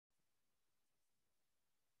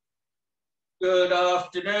Good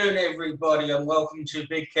afternoon, everybody, and welcome to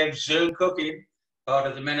Big Kev's Zoo Cooking, part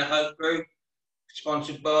of the Men of Hope group,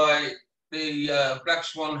 sponsored by the Black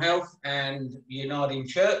Swan Health and Uniting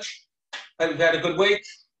Church. Hope you've had a good week.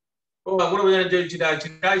 All right, what are we going to do today?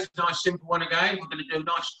 Today's a nice simple one again. We're going to do a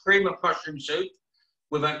nice cream of mushroom soup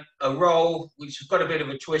with a roll, which has got a bit of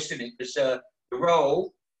a twist in it, because the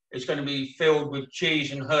roll is going to be filled with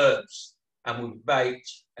cheese and herbs and with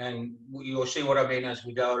baked, and you'll see what I mean as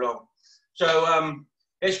we go along. So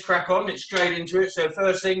let's crack on, let's straight into it. So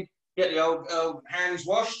first thing, get the old hands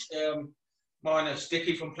washed. Mine are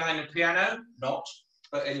sticky from playing the piano, not,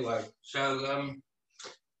 but anyway. So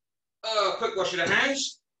quick wash of the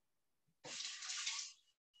hands.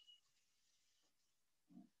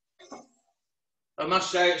 I must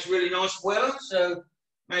say it's really nice weather, so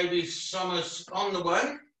maybe summer's on the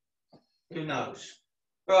way. Who knows?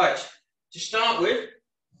 Right, to start with,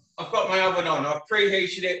 I've got my oven on. I've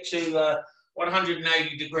preheated it to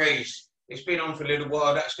 180 degrees. It's been on for a little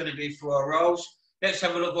while. That's going to be for our rolls. Let's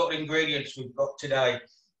have a look what ingredients we've got today.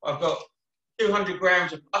 I've got 200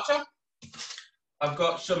 grams of butter. I've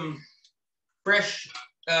got some fresh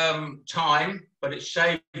thyme, but it's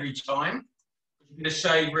savoury thyme. You get a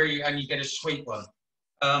savoury and you get a sweet one.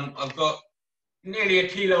 I've got nearly a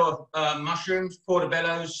kilo of mushrooms,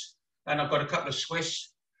 portobellos, and I've got a couple of Swiss.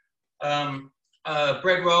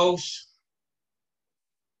 Bread rolls.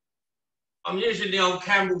 I'm using the old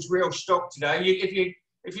Campbell's Real Stock today.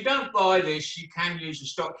 If you don't buy this, you can use a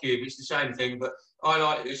stock cube. It's the same thing, but I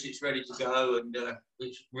like this. It's ready to go and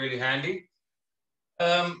it's really handy.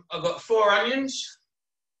 I've got 4 onions,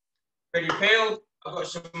 ready peeled. I've got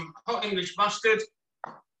some hot English mustard,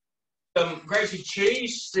 some grated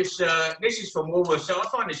cheese. This is from Woolworths, so I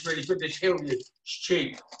find this really good. This Hilliard, it's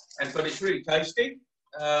cheap, but it's really tasty.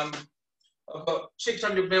 I've got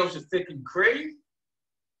 600 mils of thickened cream,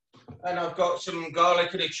 and I've got some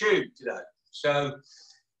garlic in a tube today. So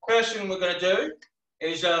first thing we're going to do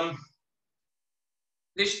is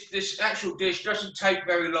this actual dish doesn't take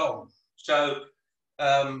very long. So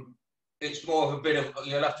it's more of a bit of,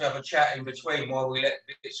 you'll have to have a chat in between while we let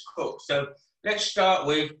this cook. So let's start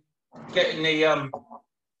with getting the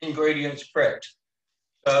ingredients prepped.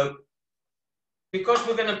 So because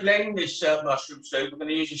we're going to blend this mushroom soup, we're going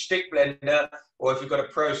to use a stick blender, or if you've got a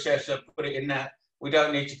processor, put it in that. We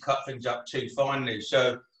don't need to cut things up too finely.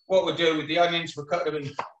 So what we'll do with the onions, we'll cut them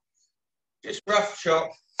in just rough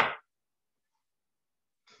chop.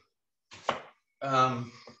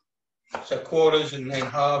 So quarters and then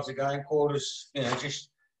halves again, quarters, just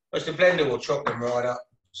as the blender will chop them right up.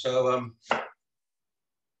 So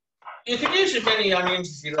you can use as many onions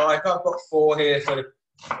as you like. I've got 4 here for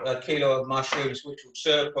a kilo of mushrooms, which will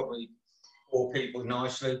serve probably 4 people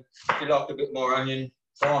nicely. If you like a bit more onion,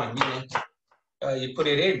 fine, you put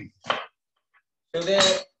it in. So there,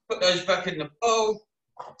 put those back in the bowl.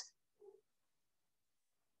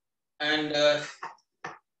 And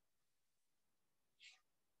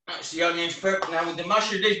that's the onions prepped. Now with the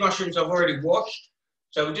mushrooms, these mushrooms I've already washed.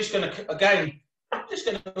 So we're just going to, again,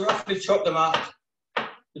 roughly chop them up.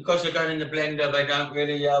 Because they're going in the blender, they don't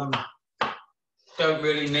really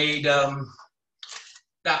need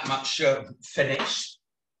that much finesse,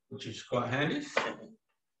 which is quite handy.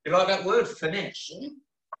 You like that word, finesse?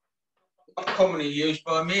 Not commonly used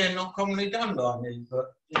by me and not commonly done by me,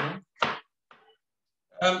 but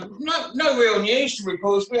no real news to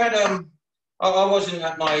report. We had I wasn't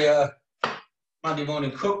at my Monday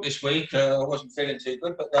morning cook this week. I wasn't feeling too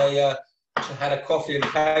good, but they had a coffee and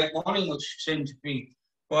cake morning, which seemed to be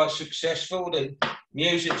quite successful. The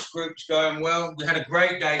music group's going well. We had a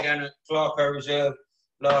great day down at Clarko Reserve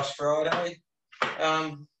last Friday.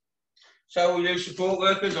 So we do support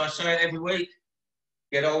workers. I say it every week.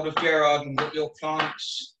 Get hold of Gerard and get your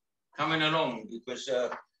clients coming along, because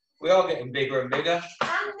we are getting bigger and bigger.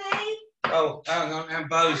 Andy. Oh, hang on, and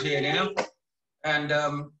Bo's here now. And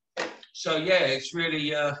so yeah, it's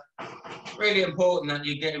really really important that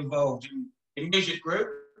you get involved. The music group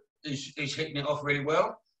is hitting it off really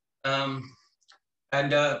well.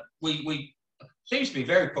 We seems to be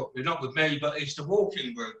very popular, not with me, but it's the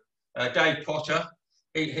walking group. Dave Potter,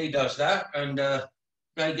 he does that, and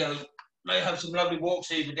they have some lovely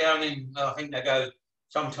walks either down in, I think they go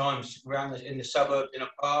sometimes around in the suburbs in a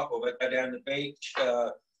park, or they go down the beach.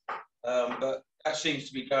 But that seems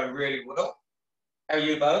to be going really well. How are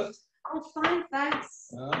you both? I'm fine,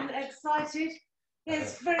 thanks. I'm excited. Yeah,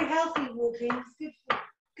 it's very healthy walking. It's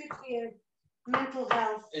good for your mental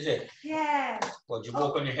health. Is it? Yeah. Well, do you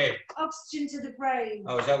walk on your head? Oxygen to the brain.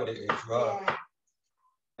 Oh, is that what it is? Right.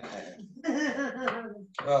 Yeah.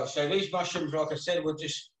 Right, so these mushrooms, like I said, we're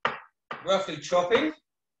just roughly chopping.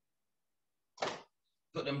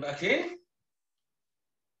 Put them back in.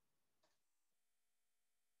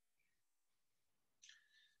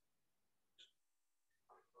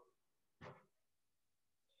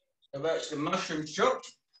 So that's the mushrooms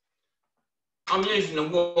chopped. I'm using a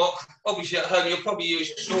wok. Obviously at home you'll probably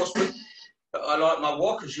use a saucepan, but I like my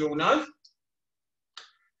wok, as you all know.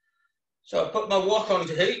 So I put my wok on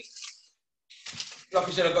to heat. Like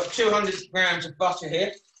I said, I've got 200 grams of butter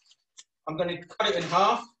here. I'm going to cut it in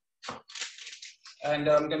half, and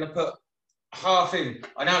I'm going to put half in.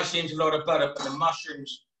 I know it seems a lot of butter, but the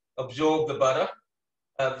mushrooms absorb the butter.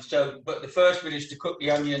 But the first bit is to cook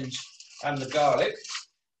the onions and the garlic.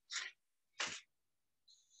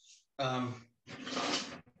 So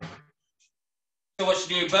what's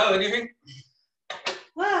new, Bo? Anything?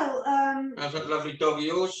 Well, how's that lovely dog of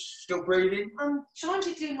yours? Still breathing? I'm trying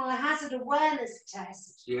to do my hazard awareness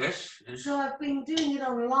test. Yes. Yes. So I've been doing it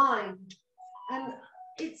online, and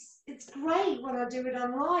it's great when I do it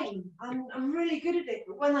online. I'm really good at it,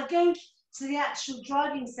 but when I go to the actual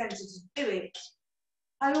driving centre to do it,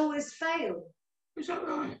 I always fail. Is that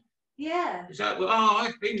right? Yeah. Is that, well, oh,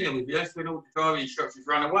 I've been there with you. That's when all the driving instructors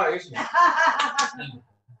run away, isn't it?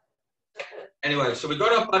 Anyway, so we've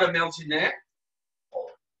got our butter melting there.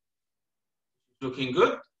 Looking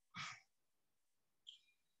good.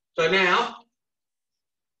 So now,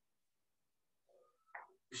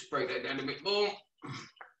 just break that down a bit more.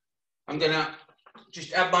 I'm going to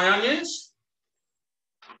just add my onions.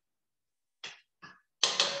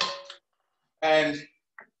 And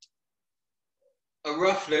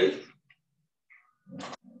roughly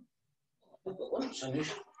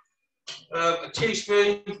a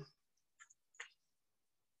teaspoon,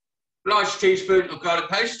 large teaspoon of garlic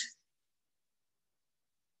paste.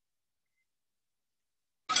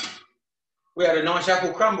 We had a nice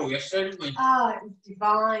apple crumble yesterday, didn't we? Oh, it was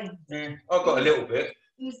divine. Yeah, I've got a little bit.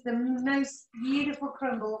 It's the most beautiful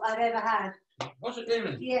crumble I've ever had. What's it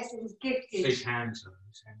doing? Yes, it was gifted. His hands.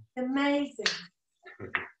 Amazing.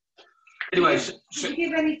 Anyway, did you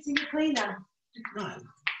give any to your cleaner? No.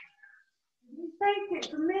 You saved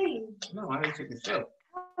it for me. No, I ate it myself.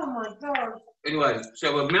 Oh my God. Anyway,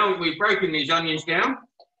 so we're breaking these onions down.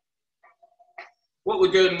 What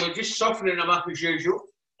we're doing, we're just softening them up as usual.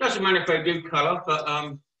 Doesn't matter if they do colour, but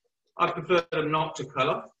I prefer them not to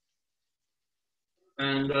colour.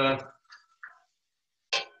 And I've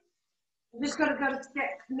just got to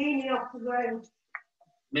get Mimi off the road.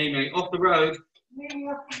 Mimi, off the road. Mimi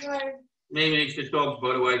off the road. Mimi's the dog,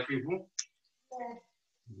 by the way, people. Yeah.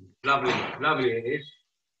 Lovely, lovely it is.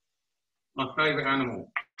 My favourite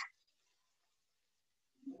animal.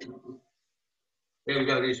 There we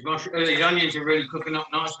go, these onions are really cooking up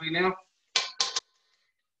nicely now.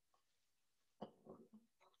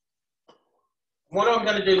 What I'm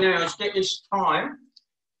going to do now is get this thyme,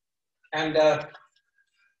 and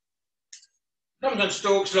comes on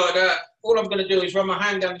stalks like that. All I'm going to do is run my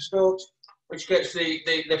hand down the stalks, which gets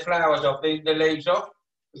the flowers off, the leaves off,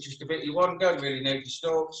 which is the bit you want. Don't really need the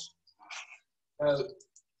stalks.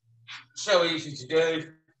 So easy to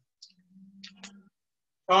do.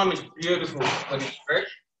 Thyme is beautiful when it's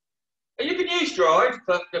fresh. And you can use dried,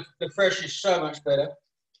 but the fresh is so much better.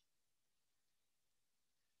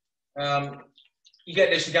 You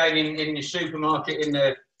get this again in the supermarket.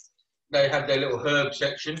 They have their little herb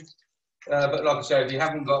section. But like I said, if you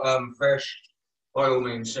haven't got fresh, by all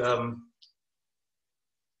means,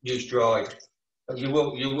 use dried. But you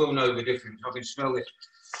will know the difference. I can smell it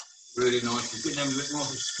really nicely. Give them a bit more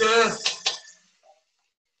of a stir.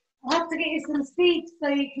 I'll have to get you some seeds so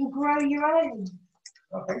you can grow your own.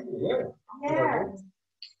 Okay, yeah. Yeah.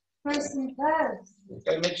 Grow some herbs.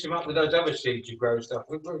 Don't mix them up with those other seeds you grow stuff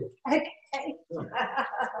with, will you? Okay.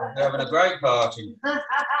 They're having a great party.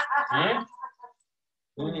 Yeah?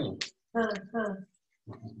 Mm.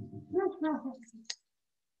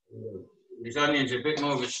 These onions are a bit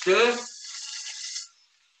more of a stir.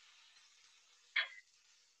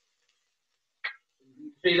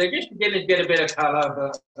 See, they're just beginning to get a bit of colour,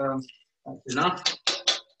 but that's enough.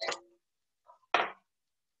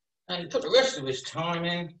 And put the rest of this thyme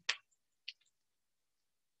in.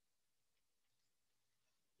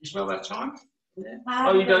 You smell that thyme? Yeah.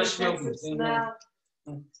 Oh, you don't smell it.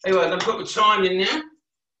 Anyway, I'm going to put the thyme in there.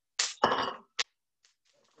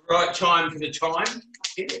 Right time for the thyme.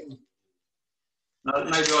 No,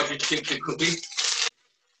 maybe I just stick to cooking.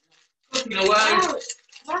 Cooking away. Oh,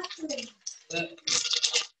 lovely.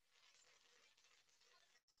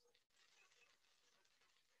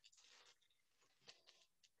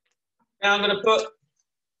 Now I'm going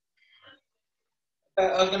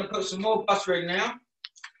to put some more butter in now.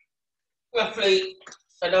 Roughly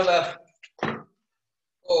another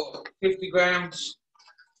 50 grams.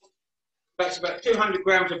 That's about 200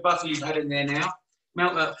 grams of butter you've had in there now.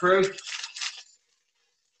 Melt that through.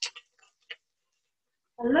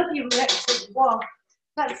 I love your electric wok.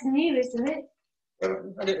 That's new, isn't it?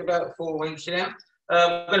 Had it about 4 weeks now.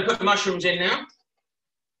 I'm going to put the mushrooms in now.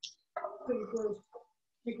 Pretty good.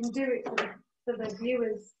 You can do it for the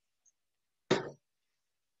viewers.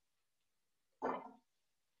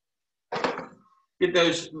 Give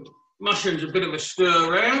those mushrooms a bit of a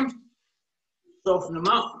stir around. Soften them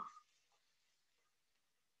up.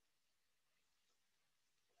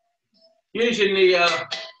 Using the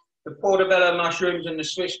portobello mushrooms and the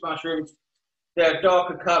Swiss mushrooms, they're a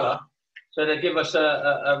darker colour, so they give us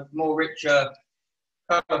a more richer,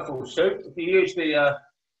 colourful soup. If you use the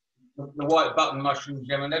white button mushrooms,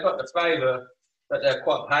 I mean, they've got the flavour, but they're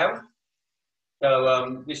quite pale.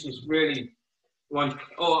 So this is really one.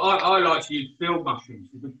 Oh, I like to use field mushrooms,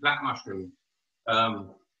 the big black mushrooms.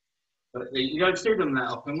 But you don't see them that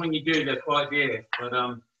often. When you do, they're quite dear. But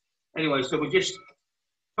anyway, so we're just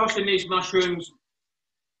tossing these mushrooms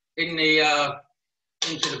in the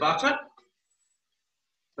into the butter.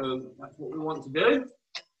 So that's what we want to do.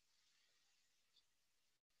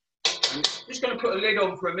 I'm just going to put a lid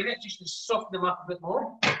on for a minute, just to soften them up a bit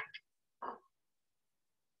more.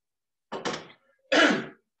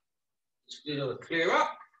 Just do a clear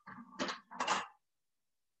up.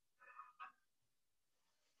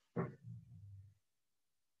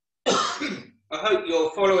 I hope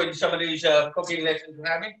you're following some of these cooking lessons we're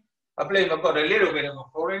having. I believe I've got a little bit of a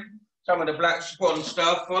following. Some of the Black Swan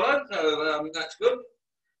staff follow, so that's good.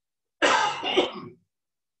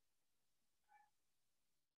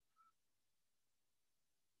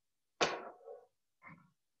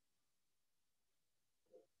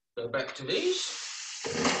 Go back to these.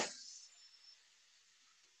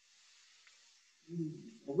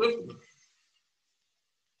 Good.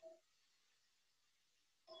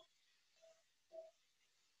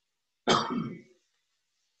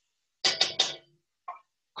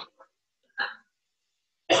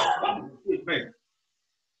 Excuse me.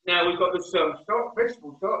 Now we've got this stock,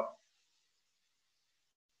 vegetable stock.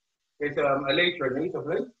 There's a litre in these, I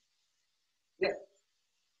believe. Yeah.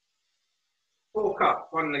 4 cups,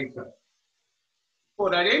 1 litre. Pour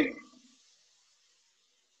that in.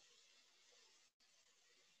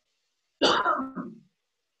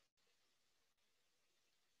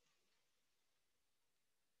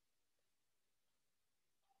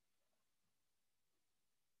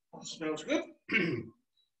 Smells good.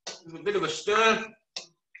 A bit of a stir.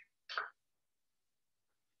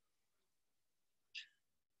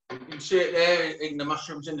 You can see it there in the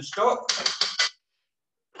mushrooms in the stock.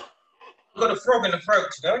 I've got a frog in the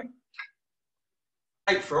throat today.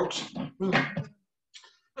 8 frogs. Put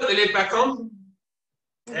the lid back on,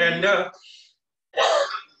 and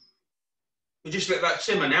we just let that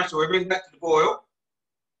simmer now. So we bring that to the boil,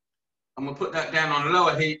 and we'll put that down on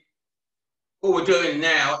lower heat. All we're doing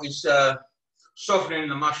now is softening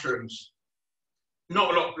the mushrooms.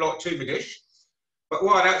 Not a lot to the dish, but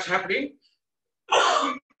while that's happening,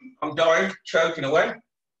 I'm dying, choking away.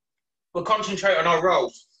 We'll concentrate on our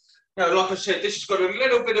rolls. Now, like I said, this has got a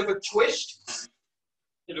little bit of a twist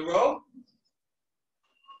to the roll.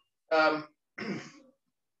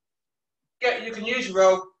 Yeah, you can use a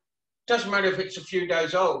roll. Doesn't matter if it's a few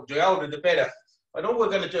days old. The older, the better. And all we're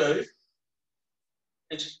going to do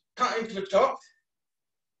is cut into the top.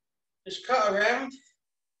 Just cut around.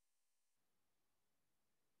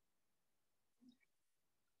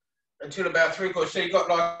 Until about 3/4. So you've got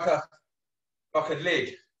like a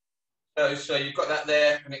lid. So you've got that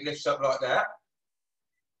there, and it lifts up like that.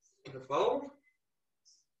 In the fold.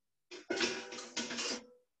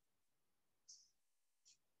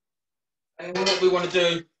 And what we want to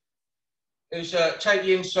do is take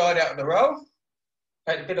the inside out of the roll,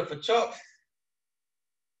 take a bit off the top,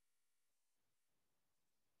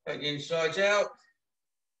 take the insides out.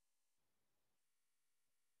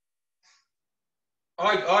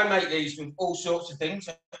 I make these with all sorts of things.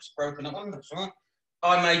 That's broken up one, that's right.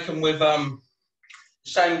 I make them with the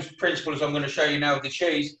same principle as I'm going to show you now with the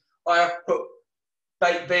cheese. I have put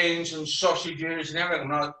baked beans and sausages and everything.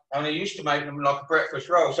 And I used to make them like a breakfast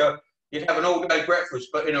roll. So you'd have an all-day breakfast,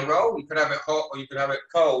 but in a roll. You could have it hot or you could have it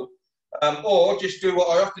cold. Or just do what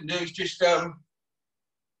I often do is just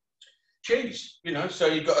cheese, you know. So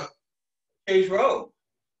you've got a cheese roll.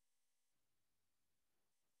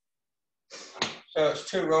 So it's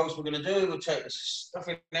 2 rolls we're going to do. We'll take the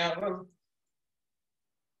stuffing out of them.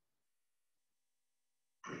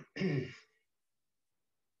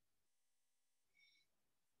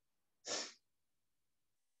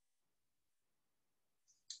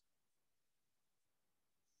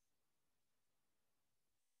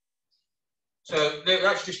 So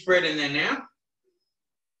that's just bread in there now.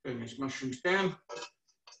 Bring these mushrooms down.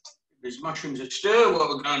 These mushrooms a stir while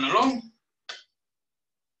we're going along.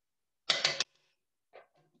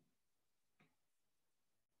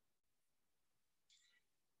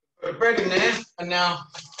 Put the bread in there, and now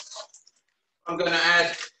I'm going to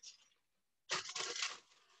add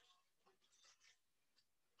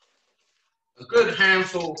a good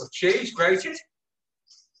handful of cheese, grated.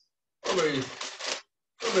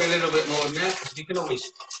 Probably a little bit more than that, because you can always,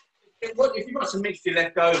 if you've got some mixture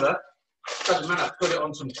left over, doesn't matter, put it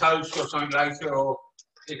on some toast or something later, or,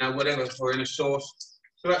 you know, whatever, or in a sauce.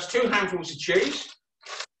 So that's 2 handfuls of cheese.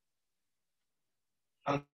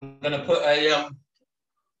 I'm going to put a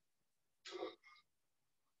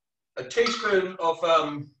teaspoon of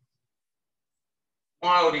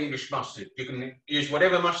mild English mustard. You can use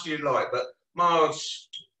whatever mustard you like, but mild's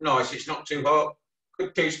nice, it's not too hot.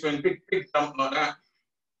 Good teaspoon, big dump like that.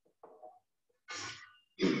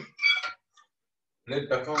 Lid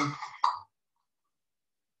back on.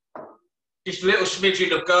 Just a little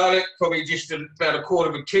smidgen of garlic, probably just about a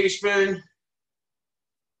quarter of a teaspoon.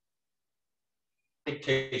 Big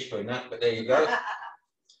teaspoon that, but there you go.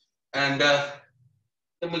 And then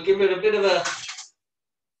we'll give it a bit of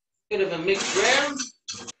a mix round.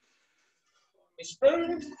 A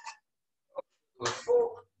spoon, or a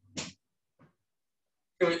fork.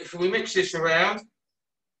 So if we mix this around,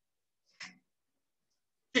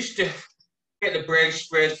 just to get the bread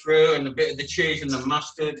spread through and a bit of the cheese and the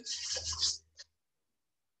mustard.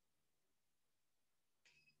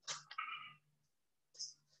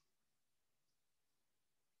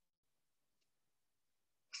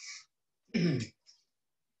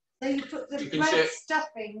 So you put the bread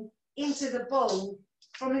stuffing into the bowl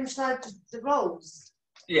from inside the rolls?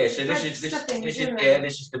 Yeah, so this is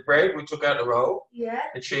the bread. We took out the roll. Yeah.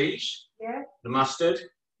 The cheese. Yeah. The mustard.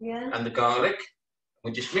 Yeah. And the garlic.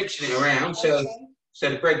 We're just mixing it around, so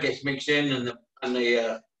the bread gets mixed in and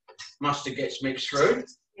the mustard gets mixed through.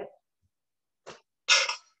 Yep.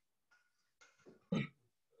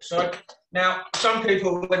 So now some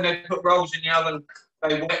people, when they put rolls in the oven,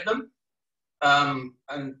 they wet them,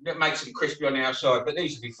 and that makes them crispy on the outside. But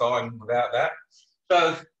these will be fine without that.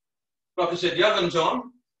 So, like I said, the oven's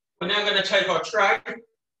on. We're now going to take our tray,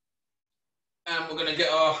 and we're going to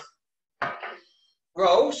get our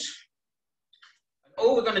rolls.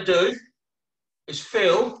 All we're going to do is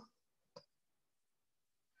fill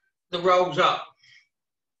the rolls up.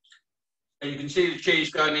 So you can see the cheese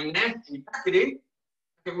going in there, and you pack it in,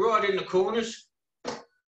 pack it right in the corners.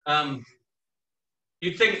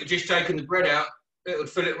 You'd think that just taking the bread out, it would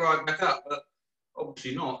fill it right back up, but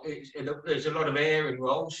obviously not. There's a lot of air in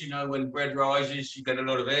rolls, you know, when bread rises, you get a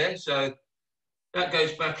lot of air. So that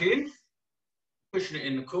goes back in, pushing it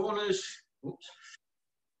in the corners. Oops.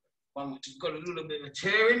 One which has got a little bit of a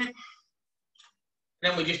tear in it.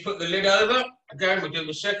 Then we just put the lid over. Again, we'll do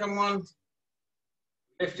the second one.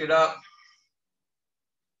 Lift it up.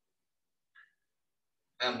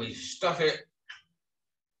 And we stuff it.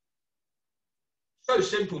 So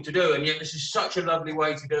simple to do, and yet this is such a lovely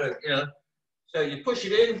way to do it, you know. So you push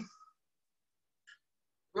it in,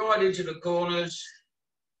 right into the corners.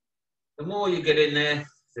 The more you get in there,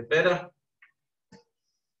 the better.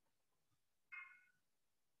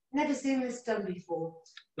 Never seen this done before.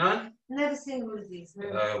 No? Never seen one of these. No.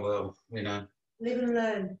 Oh, well, you know. Live and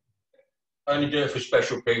learn. Only do it for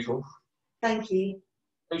special people. Thank you.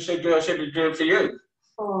 Who said I said to do it for you?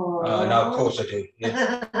 Oh. No, of course I do.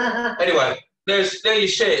 Yeah. Anyway, there you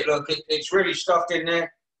see it. Look, it's really stuffed in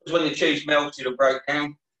there. Because when the cheese melts, it'll break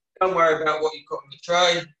down. Don't worry about what you've got in the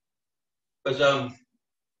tray. Because,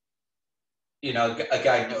 you know,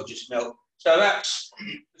 again, it'll just melt. So that's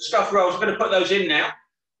the stuffed rolls. I'm going to put those in now.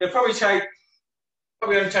 They'll probably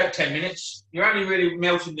only take 10 minutes. You're only really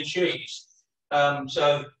melting the cheese.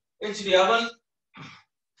 So into the oven.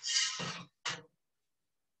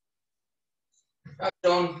 That's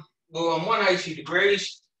on. We're on 180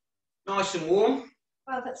 degrees, nice and warm.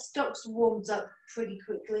 Wow, that stock's warmed up pretty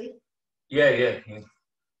quickly. Yeah. And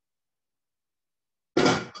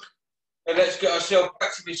let's get ourselves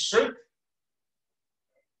back to this soup.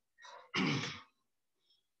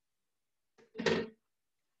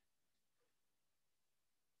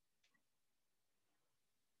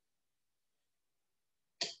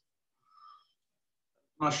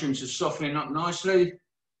 Mushrooms are softening up nicely.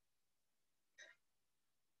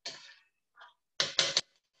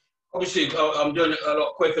 Obviously, I'm doing it a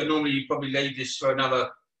lot quicker. Normally, you probably leave this for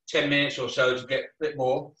another 10 minutes or so to get a bit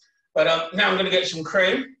more. But now I'm going to get some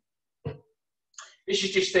cream. This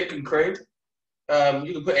is just thickened cream.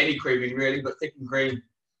 You can put any cream in, really, but thickened cream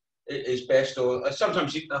is best. Or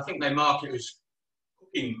sometimes I think they mark it as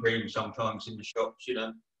cooking cream sometimes in the shops, you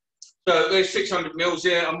know. So there's 600 mils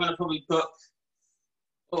there. I'm going to probably put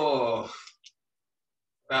about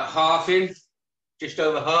half in, just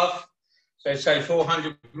over half. So say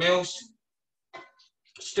 400 mils.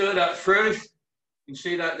 Stir that through. You can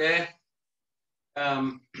see that there.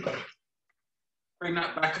 Bring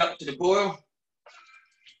that back up to the boil.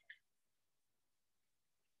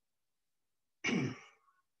 Just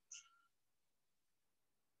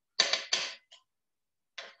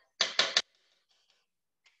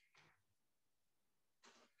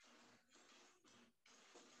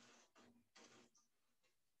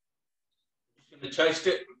going to taste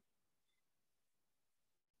it.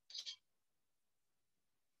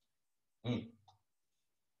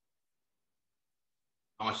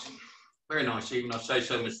 Nice, very nice, even I say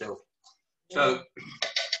so myself. So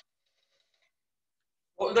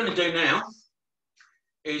what we're going to do now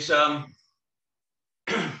is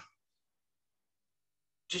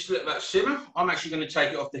just let that simmer. I'm actually going to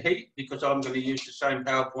take it off the heat because I'm going to use the same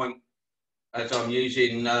PowerPoint as I'm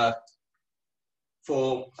using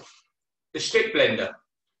for the stick blender.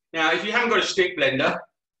 Now, if you haven't got a stick blender,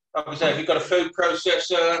 like I say, if you've got a food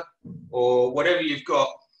processor or whatever you've got,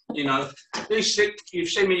 you know, these stick, you've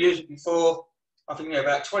seen me use it before. I think they're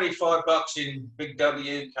about 25 bucks in Big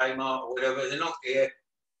W, Kmart or whatever. They're not here.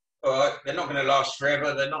 All right, they're not going to last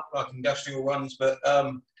forever. They're not like industrial ones, but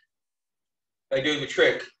they do the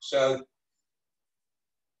trick. So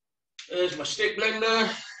there's my stick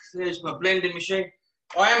blender. There's my blending machine.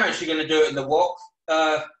 I am actually going to do it in the wok.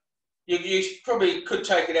 You probably could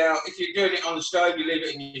take it out. If you're doing it on the stove, you leave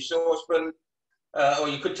it in your saucepan, or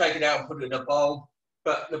you could take it out and put it in a bowl.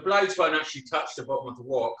 But the blades won't actually touch the bottom of the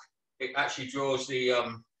wok. It actually draws the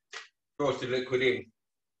liquid in.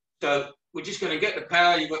 So we're just going to get the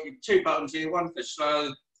power. You've got your two buttons here, one for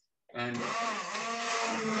slow, and we're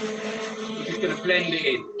just going to blend it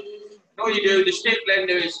in. And all you do, the stick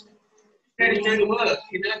blender is let it do the work,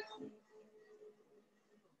 you know.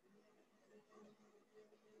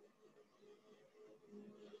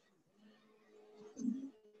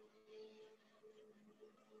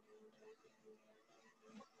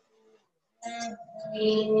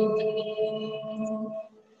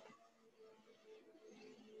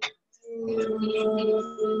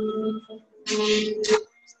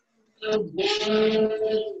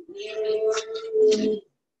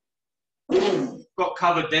 Got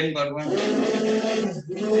covered then, by the way.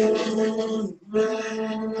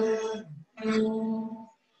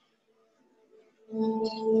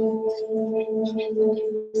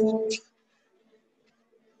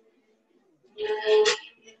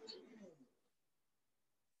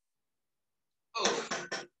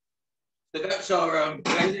 So that's our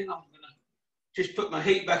blending. I'm going to just put my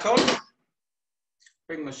heat back on,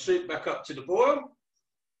 bring my soup back up to the boil.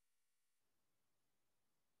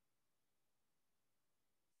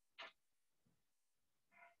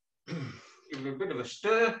 Give it a bit of a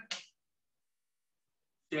stir.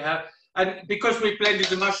 Yeah, and because we've blended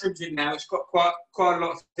the mushrooms in now, it's got quite a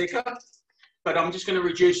lot thicker, but I'm just going to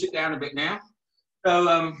reduce it down a bit now.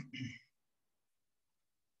 So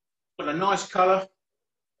got a nice colour,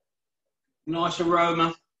 nice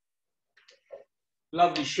aroma,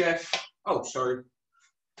 lovely chef. Oh, sorry.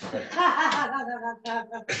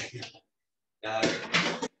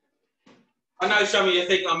 I know some of you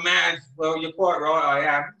think I'm mad. Well, you're quite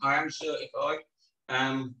right. I am certified.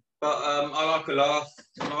 But I like a laugh.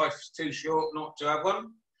 Life's too short not to have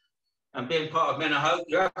one. And being part of Men of Hope,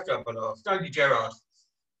 you have to have a laugh. Don't you, Gerard?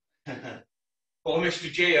 Or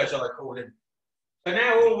Mr. G, as I call him. So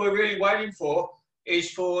now all we're really waiting for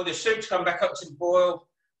is for the soup to come back up to the boil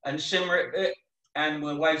and simmer it a bit. And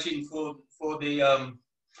we're waiting for the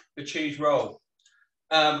cheese roll.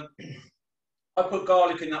 I put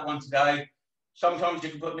garlic in that one today. Sometimes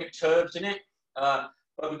you can put mixed herbs in it, but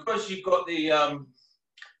because you've got the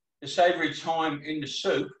savoury thyme in the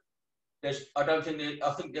soup, I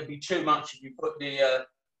think there'd be too much if you put the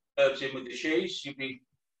herbs in with the cheese. You'd be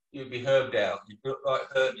herbed out. You'd look like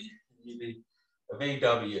Herbie. You'd be a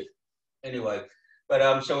VW. Anyway,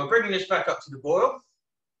 but so we're bringing this back up to the boil.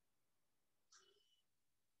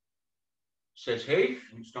 Says he,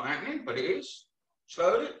 it's not happening, but it is.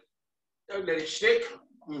 Slowly, don't let it stick.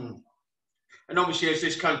 And obviously, as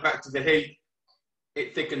this comes back to the heat,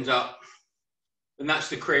 it thickens up, and that's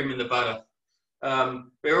the cream and the butter.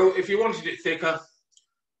 If you wanted it thicker,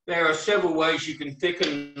 there are several ways you can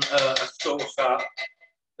thicken a sauce up.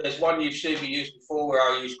 There's one you've seen me use before where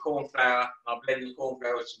I use corn flour. I blend the corn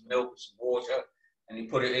flour with some milk and some water, and you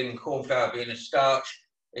put it in. Corn flour being a starch,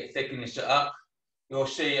 it thickens it up. You'll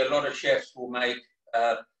see a lot of chefs will bring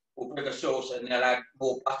a sauce and they'll add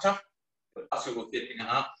more butter butter will thicken it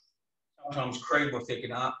up. Sometimes cream will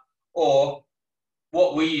thicken it up. Or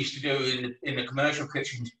what we used to do in the commercial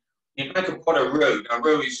kitchens, you make a pot of roux. Now,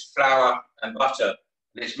 roux is flour and butter,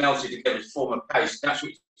 and it's melted together to form a paste. That's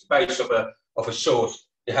what's the base of a sauce.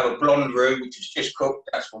 You have a blonde roux, which is just cooked.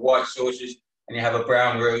 That's for white sauces. And you have a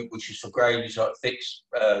brown roux, which is for gravies, like thick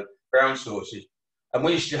brown sauces. And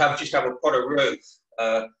we used to just have a pot of roux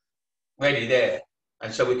ready there.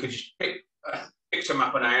 And so we could just pick some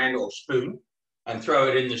up on a hand or spoon and throw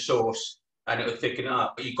it in the sauce, and it would thicken it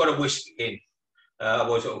up. But you've got to whisk it in,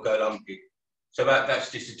 otherwise it will go lumpy. So that's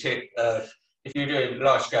just a tip. If you're doing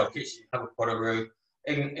large-scale kitchen, have a pot of roux.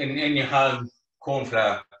 In your home, corn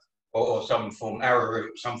flour or some form,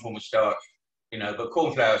 arrowroot, some form of starch, you know. But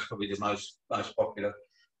corn flour is probably the most popular,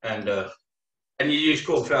 and you use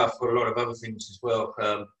corn flour for a lot of other things as well.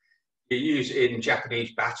 You use it in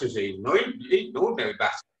Japanese batters, even, or even ordinary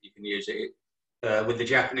batter. You can use it. With the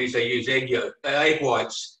Japanese, they use egg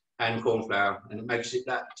whites and corn flour, and it makes it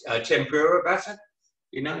that tempura batter,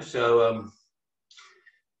 you know. So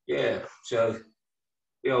yeah, so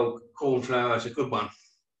the old corn flour is a good one.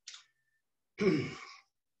 So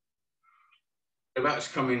that's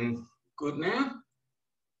coming good now.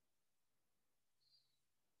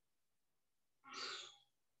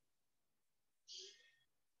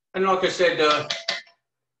 And like I said,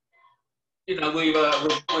 you know,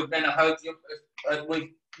 with Men of Hope,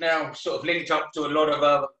 we've now sort of linked up to a lot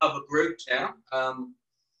of other groups now.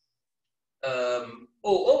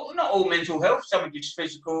 Or not all mental health, some are just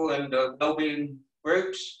physical and well-being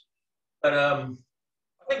groups. But I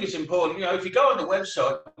think it's important, you know, if you go on the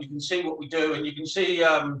website, you can see what we do, and you can see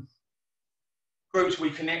groups we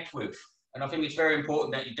connect with. And I think it's very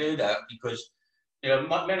important that you do that, because, you know,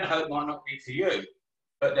 Men of Hope might not be for you,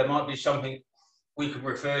 but there might be something we can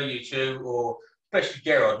refer you to, or especially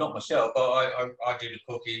Gerard, not myself, but I do the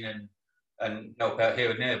cooking and help out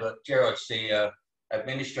here and there. But Gerard's the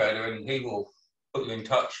administrator, and he will put you in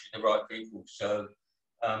touch with the right people. So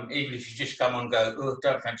even if you just come on and go, oh,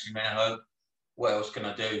 don't fancy Men of Hope, what else can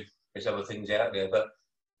I do? There's other things out there. But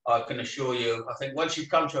I can assure you, I think once you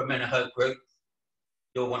come to a Men of Hope group,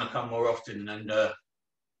 you'll want to come more often. And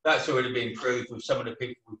that's already been proved with some of the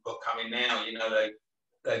people we've got coming now. You know,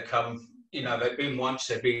 they come, you know, they've been once,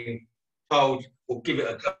 they've been told, well, give it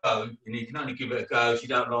a go, and you can only give it a go. If you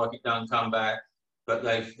don't like it, don't come back. But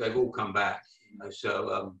they've all come back, you know.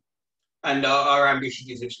 So and our ambition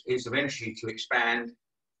is eventually to expand.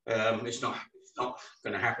 It's not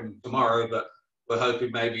going to happen tomorrow, but we're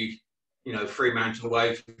hoping maybe, you know, Fremantle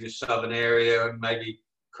away from the southern area, and maybe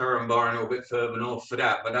Currumbar a little bit further north for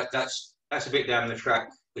that. But that's a bit down the track,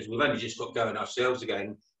 because we've only just got going ourselves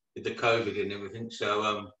again with the COVID and everything.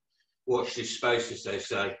 So watch this space, as they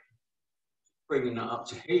say. Bringing that up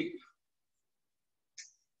to heat.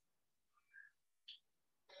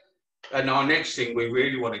 And our next thing we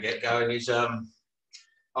really want to get going is our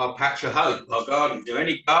Patch of Hope, our garden. Do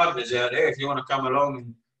any gardeners out there, if you want to come along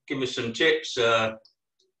and give us some tips,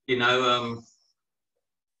 you know,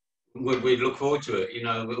 we'd look forward to it. You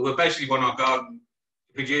know, we basically want our garden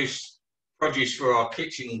to produce produce for our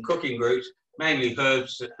kitchen and cooking groups, mainly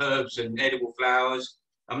herbs and edible flowers.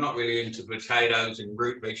 I'm not really into potatoes and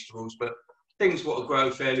root vegetables, but things that will grow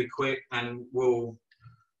fairly quick and will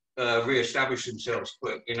re-establish themselves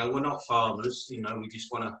quick. You know, we're not farmers. You know, we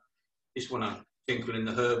just want to tinkle in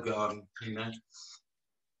the herb garden. You know,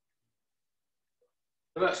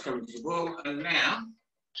 so that's coming to the boil. And now,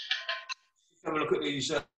 let's have a look at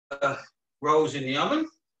these rolls in the oven,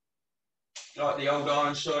 like the old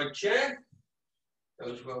Ironside chair.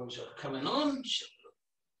 Those rolls are coming on.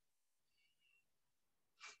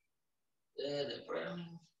 There, they're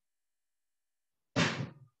browning.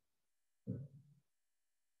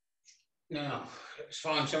 Now, let's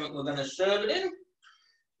find something we're going to serve it in.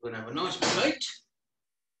 We're going to have a nice plate.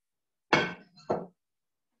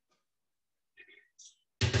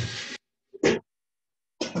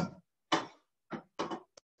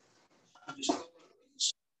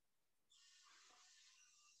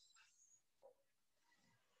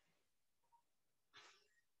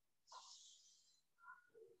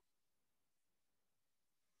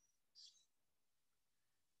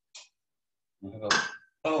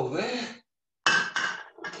 Oh, there.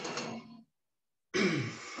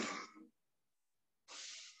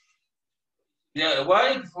 Get out of the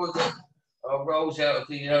way before we get our rolls out of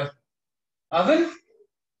the oven.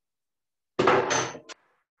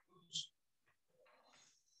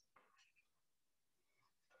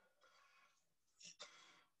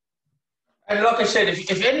 And like I said,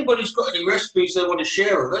 if anybody's got any recipes they want to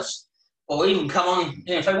share with us, or even come on,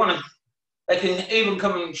 you know, if they want to, they can even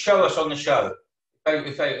come and show us on the show.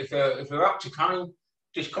 if they're up to coming,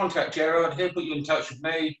 just contact Gerard. He'll put you in touch with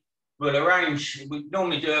me. We'll arrange. We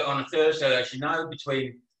normally do it on a Thursday, as you know,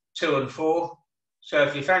 between 2 and 4. So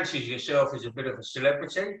if you fancy yourself as a bit of a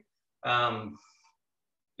celebrity,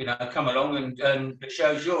 you know, come along and the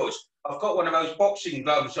show's yours. I've got one of those boxing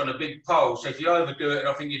gloves on a big pole, so if you overdo it and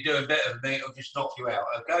I think you're doing better than me, it'll just knock you out,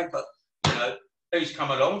 okay? But, you know, please come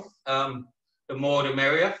along. The more the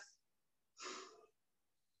merrier.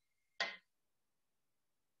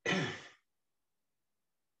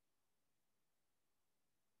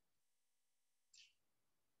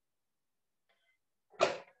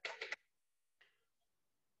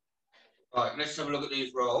 Right, let's have a look at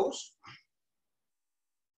these rolls.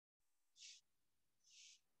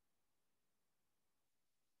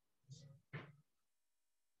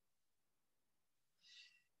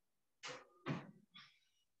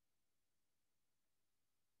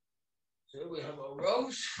 So we have our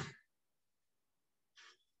rolls.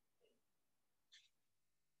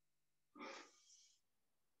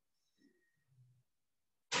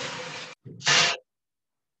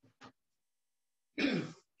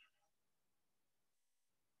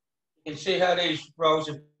 You can see how these rolls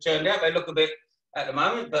have turned out. They look a bit at the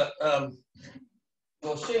moment, but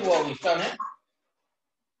we'll see why we've done it.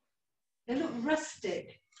 They look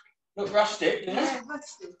rustic. Look rustic, you know? Yeah,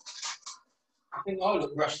 rustic. I think I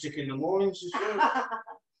look rustic in the mornings as well.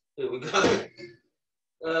 There we go.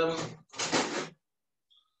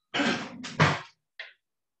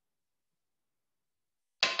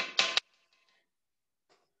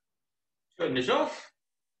 Turn this off.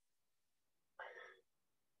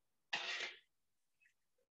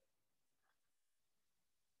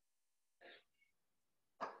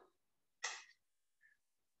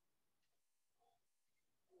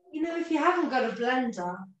 You know, if you haven't got a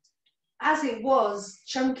blender, as it was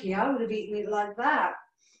chunky, I would have eaten it like that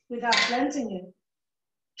without blending it.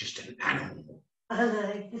 Just an animal. I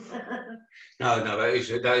know. No, that's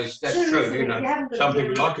True, true. You know, you haven't got some a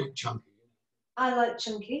people blender. like it chunky. I like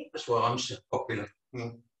chunky. That's why I'm so popular.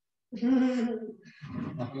 Nothing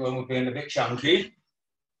wrong with being a bit chunky.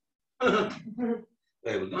 There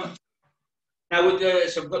we go. Now with the,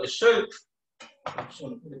 so we've got the soup. So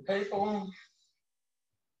I'm put the paper on.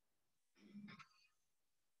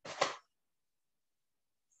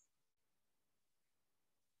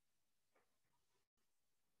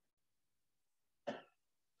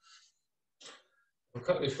 I'll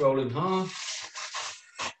cut this roll in half.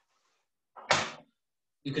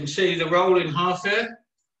 You can see the roll in half there,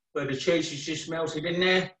 where the cheese is just melted in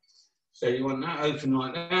there. So you want that open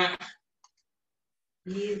like that.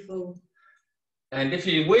 Beautiful. And if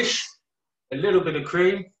you wish, a little bit of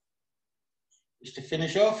cream, just to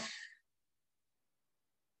finish off.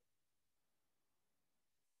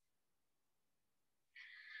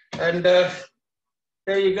 And there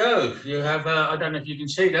you go. You have, I don't know if you can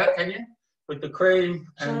see that, can you? With the cream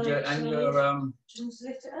and your, Do you want to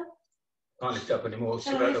lift it up? Can't lift it up anymore. It's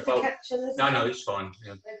Shall I about the lift the bowl. caption? No, it's fine.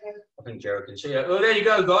 Yeah. Okay. I think Jared can see it. Well, there you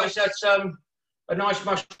go, guys. That's a nice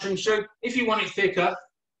mushroom soup. If you want it thicker,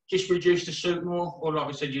 just reduce the soup more, or like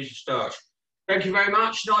I said, use the starch. Thank you very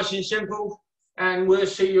much. Nice and simple. And we'll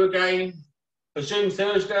see you again for Zoom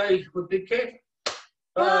Thursday with Big Kev.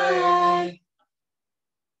 Bye. Bye.